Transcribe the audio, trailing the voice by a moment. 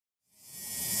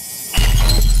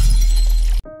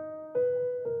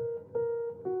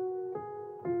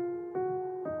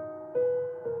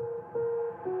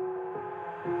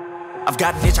I've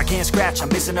got an itch I can't scratch, I'm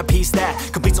missing a piece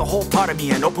that completes a whole part of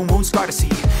me, an open wound scar to see.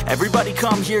 Everybody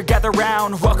come here, gather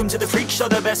round, welcome to the freak show,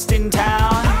 the best in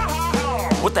town.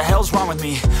 What the hell's wrong with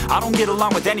me? I don't get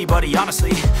along with anybody,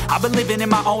 honestly. I've been living in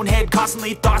my own head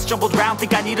constantly, thoughts jumbled round,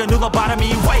 think I need a new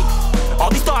lobotomy. Wait, all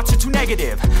these thoughts are too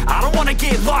negative. I don't wanna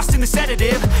get lost in the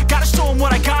sedative. Gotta show them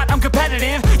what I got, I'm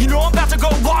competitive. You know I'm about to go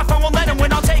off, I won't let them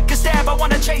win, I'll take a stab. I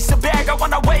wanna chase a bag, I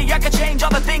want a way I can change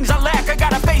all the things I lack. I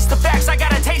gotta face the facts, I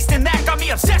got a taste in that. Got me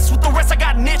obsessed with the rest, I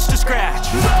got an itch to scratch.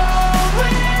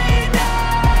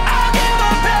 I'll give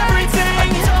up everything.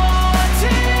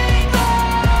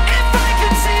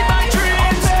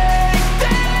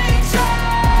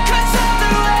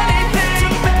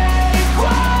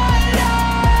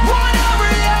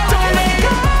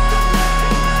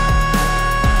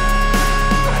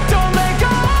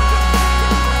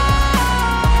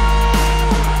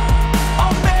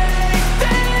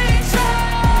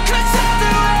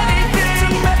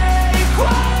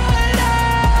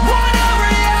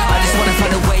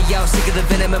 The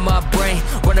venom in my brain,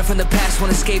 running from the past,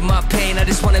 wanna escape my pain. I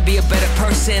just wanna be a better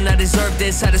person, I deserve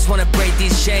this, I just wanna break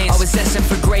these chains. Always asking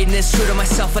for greatness, true to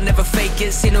myself, I never fake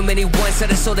it. Seen too many ones that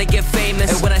are so they get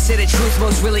famous, and when I say the truth,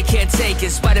 most really can't take it. In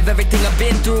spite of everything I've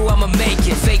been through, I'ma make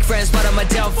it. Fake friends, but on my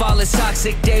downfall is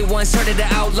toxic. Day one, started the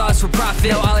outlaws for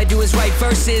profit. Now all I do is write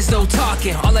verses, no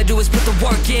talking. All I do is put the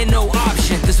work in, no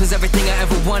option. This was everything I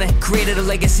ever wanted, created a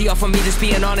legacy off of me just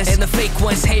being honest. And the fake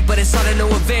ones hate, but it's all to no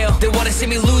avail. They wanna see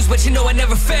me lose, but you know I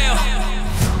never fail.